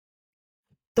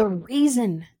The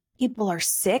reason people are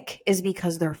sick is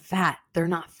because they're fat. They're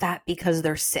not fat because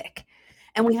they're sick.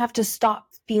 And we have to stop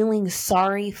feeling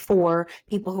sorry for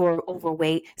people who are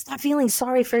overweight. Stop feeling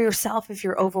sorry for yourself if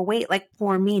you're overweight, like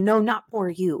poor me. No, not poor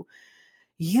you.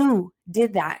 You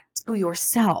did that to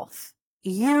yourself.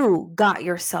 You got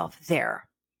yourself there.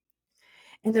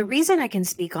 And the reason I can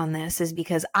speak on this is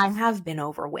because I have been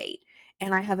overweight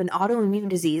and I have an autoimmune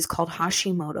disease called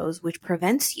Hashimoto's, which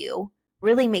prevents you,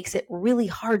 really makes it really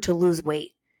hard to lose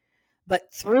weight.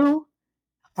 But through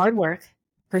hard work,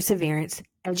 perseverance,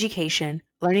 education,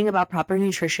 learning about proper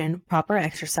nutrition, proper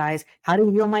exercise, how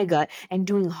to heal my gut, and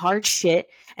doing hard shit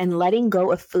and letting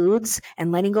go of foods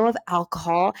and letting go of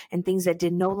alcohol and things that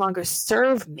did no longer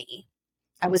serve me,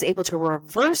 I was able to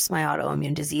reverse my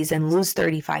autoimmune disease and lose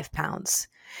 35 pounds.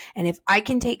 And if I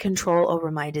can take control over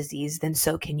my disease, then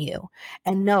so can you.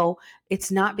 And no,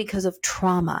 it's not because of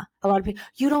trauma. A lot of people,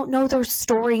 you don't know their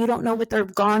story. You don't know what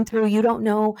they've gone through. You don't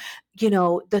know,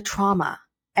 the trauma.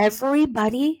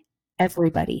 Everybody,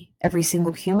 every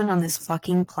single human on this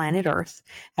fucking planet Earth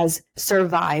has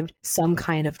survived some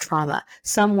kind of trauma,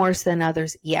 some worse than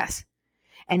others. Yes.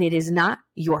 And it is not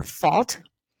your fault,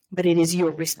 but it is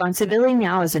your responsibility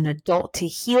now as an adult to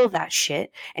heal that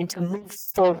shit and to move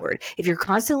forward. If you're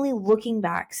constantly looking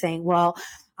back saying, well,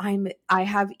 I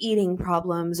have eating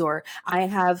problems, or I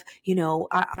have,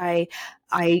 I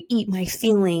eat my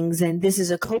feelings and this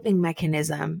is a coping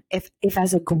mechanism. If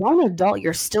as a grown adult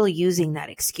you're still using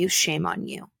that excuse, shame on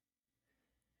you.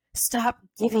 Stop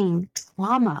giving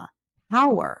trauma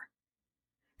power.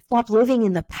 Stop living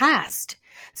in the past.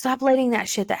 Stop letting that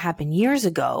shit that happened years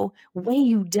ago weigh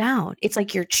you down. It's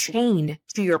like you're chained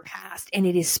to your past and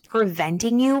it is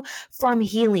preventing you from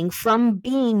healing, from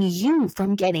being you,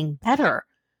 from getting better,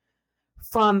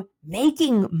 from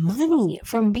making money,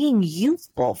 from being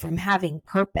useful, from having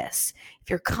purpose. If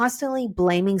you're constantly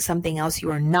blaming something else, you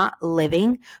are not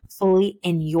living fully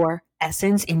in your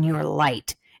essence, in your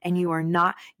light, and you are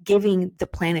not giving the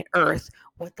planet Earth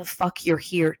what the fuck you're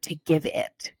here to give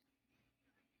it.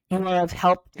 You are of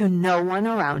help to no one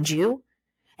around you,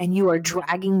 and you are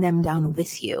dragging them down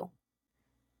with you.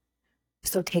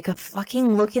 So take a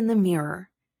fucking look in the mirror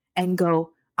and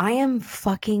go, I am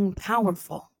fucking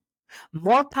powerful.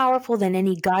 More powerful than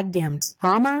any goddamn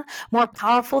trauma, more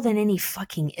powerful than any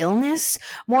fucking illness,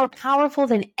 more powerful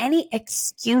than any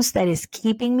excuse that is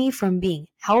keeping me from being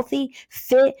healthy,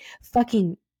 fit,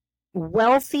 fucking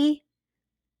wealthy,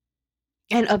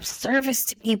 and of service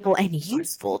to people and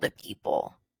useful to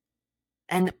people.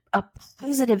 And a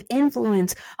positive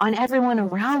influence on everyone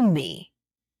around me.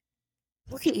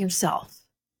 Look at yourself.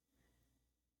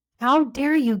 How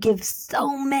dare you give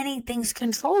so many things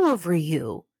control over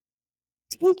you?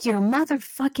 Take your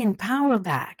motherfucking power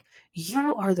back.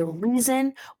 You are the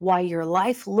reason why your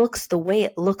life looks the way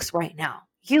it looks right now.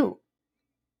 You.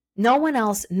 No one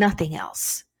else, nothing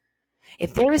else.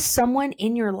 If there is someone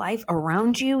in your life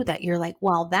around you that you're like,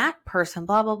 well, that person,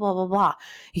 blah, blah, blah, blah, blah,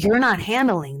 you're not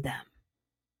handling them.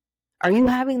 Are you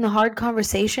having the hard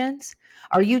conversations?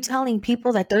 Are you telling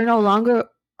people that they're no longer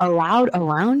allowed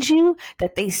around you,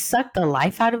 that they suck the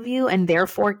life out of you and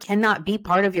therefore cannot be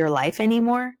part of your life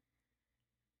anymore?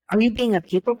 Are you being a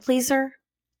people pleaser?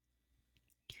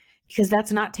 Because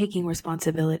that's not taking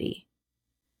responsibility.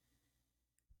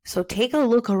 So take a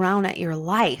look around at your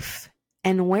life,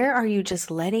 and where are you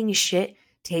just letting shit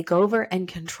take over and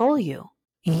control you?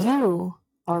 You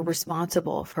are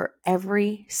responsible for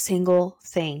every single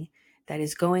thing that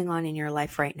is going on in your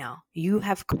life right now. You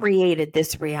have created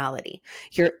this reality.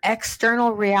 Your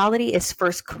external reality is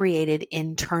first created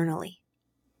internally.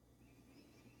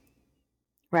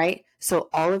 Right? So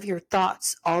all of your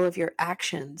thoughts, all of your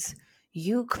actions,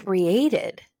 you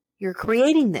created. You're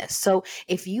creating this. So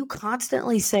if you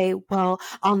constantly say, well,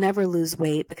 I'll never lose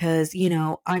weight because,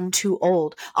 I'm too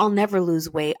old. I'll never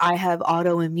lose weight. I have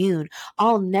autoimmune.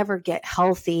 I'll never get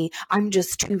healthy. I'm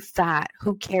just too fat.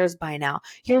 Who cares by now?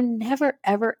 You're never,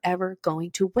 ever, ever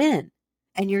going to win.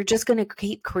 And you're just going to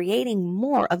keep creating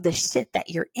more of the shit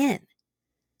that you're in.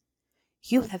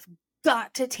 You have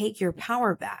got to take your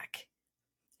power back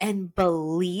and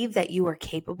believe that you are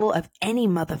capable of any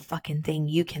motherfucking thing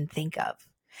you can think of.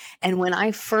 And when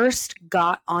I first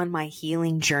got on my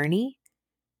healing journey,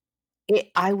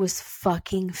 I was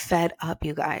fucking fed up,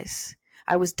 you guys.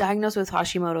 I was diagnosed with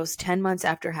Hashimoto's 10 months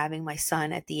after having my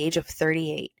son at the age of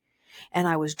 38. And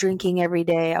I was drinking every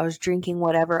day. I was drinking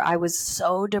whatever. I was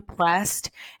so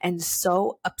depressed and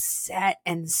so upset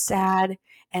and sad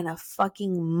and a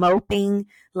fucking moping,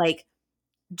 like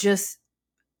just,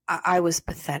 I was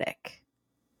pathetic.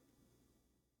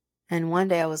 And one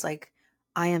day I was like,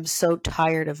 I am so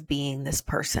tired of being this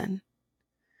person.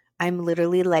 I'm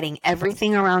literally letting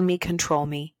everything around me control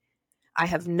me. I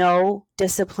have no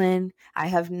discipline. I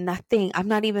have nothing. I'm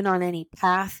not even on any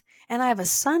path. And I have a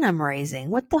son I'm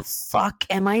raising. What the fuck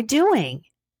am I doing?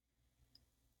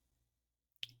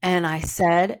 And I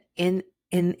said in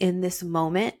this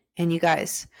moment, and you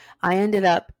guys, I ended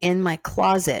up in my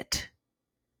closet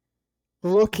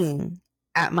looking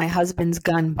at my husband's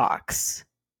gun box,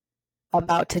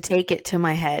 about to take it to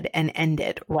my head and end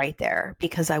it right there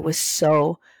because I was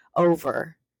so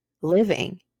over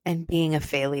living and being a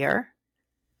failure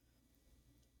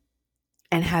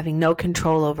and having no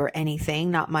control over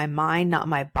anything, not my mind, not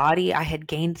my body. I had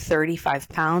gained 35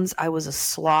 pounds. I was a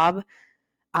slob.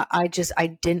 I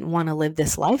didn't want to live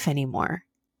this life anymore.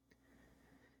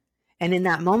 And in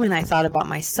that moment, I thought about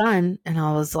my son and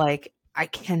I was like, I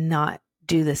cannot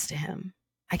do this to him.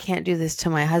 I can't do this to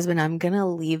my husband. I'm going to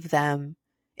leave them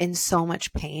in so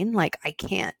much pain. Like, I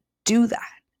can't do that.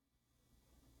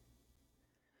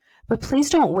 But please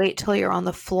don't wait till you're on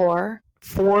the floor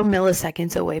 4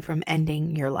 milliseconds away from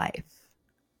ending your life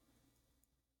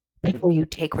before you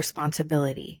take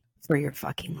responsibility for your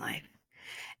fucking life.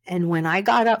 And when I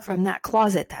got up from that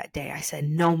closet that day, I said,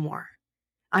 no more.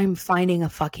 I'm finding a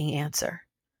fucking answer.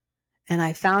 And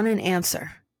I found an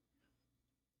answer.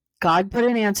 God put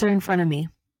an answer in front of me.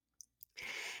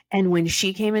 And when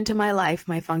she came into my life,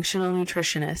 my functional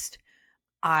nutritionist,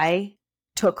 I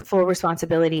took full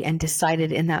responsibility and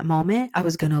decided in that moment I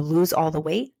was going to lose all the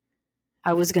weight.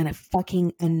 I was going to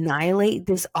fucking annihilate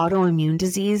this autoimmune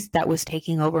disease that was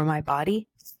taking over my body.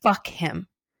 Fuck him.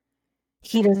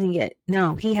 He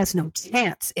has no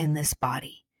chance in this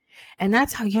body. And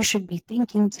that's how you should be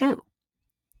thinking too.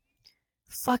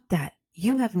 Fuck that.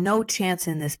 You have no chance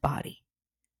in this body.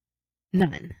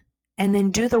 None. And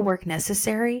then do the work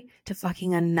necessary to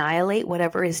fucking annihilate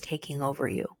whatever is taking over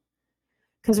you.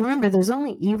 Because remember, there's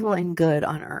only evil and good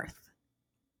on earth.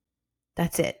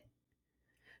 That's it.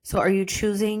 So are you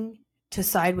choosing to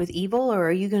side with evil, or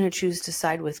are you going to choose to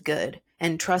side with good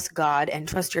and trust God and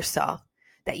trust yourself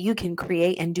that you can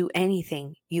create and do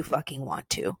anything you fucking want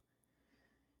to?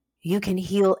 You can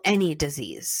heal any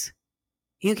disease.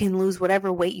 You can lose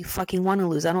whatever weight you fucking want to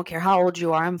lose. I don't care how old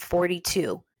you are. I'm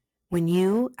 42. When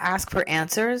you ask for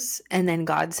answers and then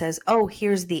God says, oh,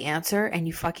 here's the answer, and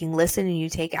you fucking listen and you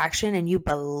take action and you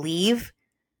believe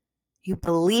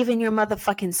in your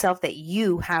motherfucking self that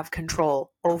you have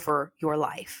control over your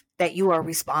life, that you are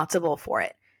responsible for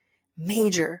it.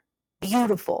 Major,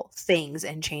 beautiful things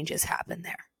and changes happen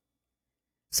there.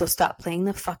 So stop playing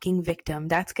the fucking victim.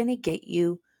 That's going to get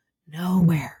you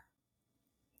nowhere.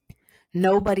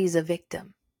 Nobody's a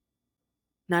victim.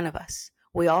 None of us.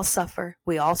 We all suffer.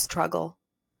 We all struggle.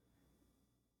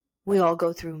 We all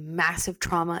go through massive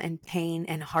trauma and pain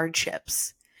and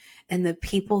hardships. And the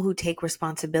people who take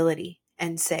responsibility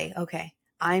and say, okay,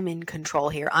 I'm in control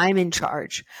here. I'm in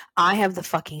charge. I have the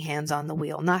fucking hands on the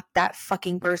wheel. Not that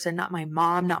fucking person, not my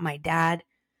mom, not my dad,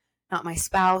 not my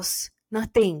spouse,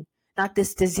 nothing. Not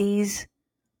this disease,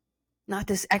 not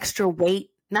this extra weight,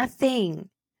 nothing.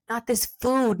 Not this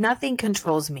food, nothing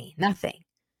controls me, nothing.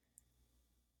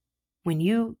 When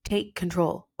you take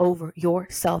control over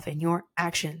yourself and your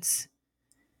actions,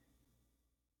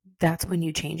 that's when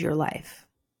you change your life.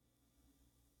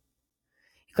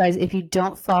 You guys, if you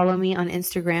don't follow me on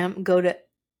Instagram, go to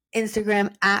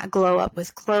Instagram at Glow Up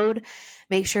with Claude.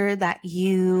 Make sure that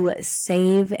you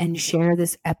save and share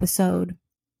this episode.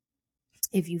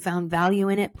 If you found value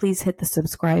in it, please hit the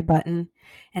subscribe button.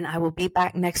 And I will be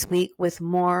back next week with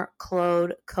more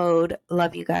Claude Code.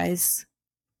 Love you guys.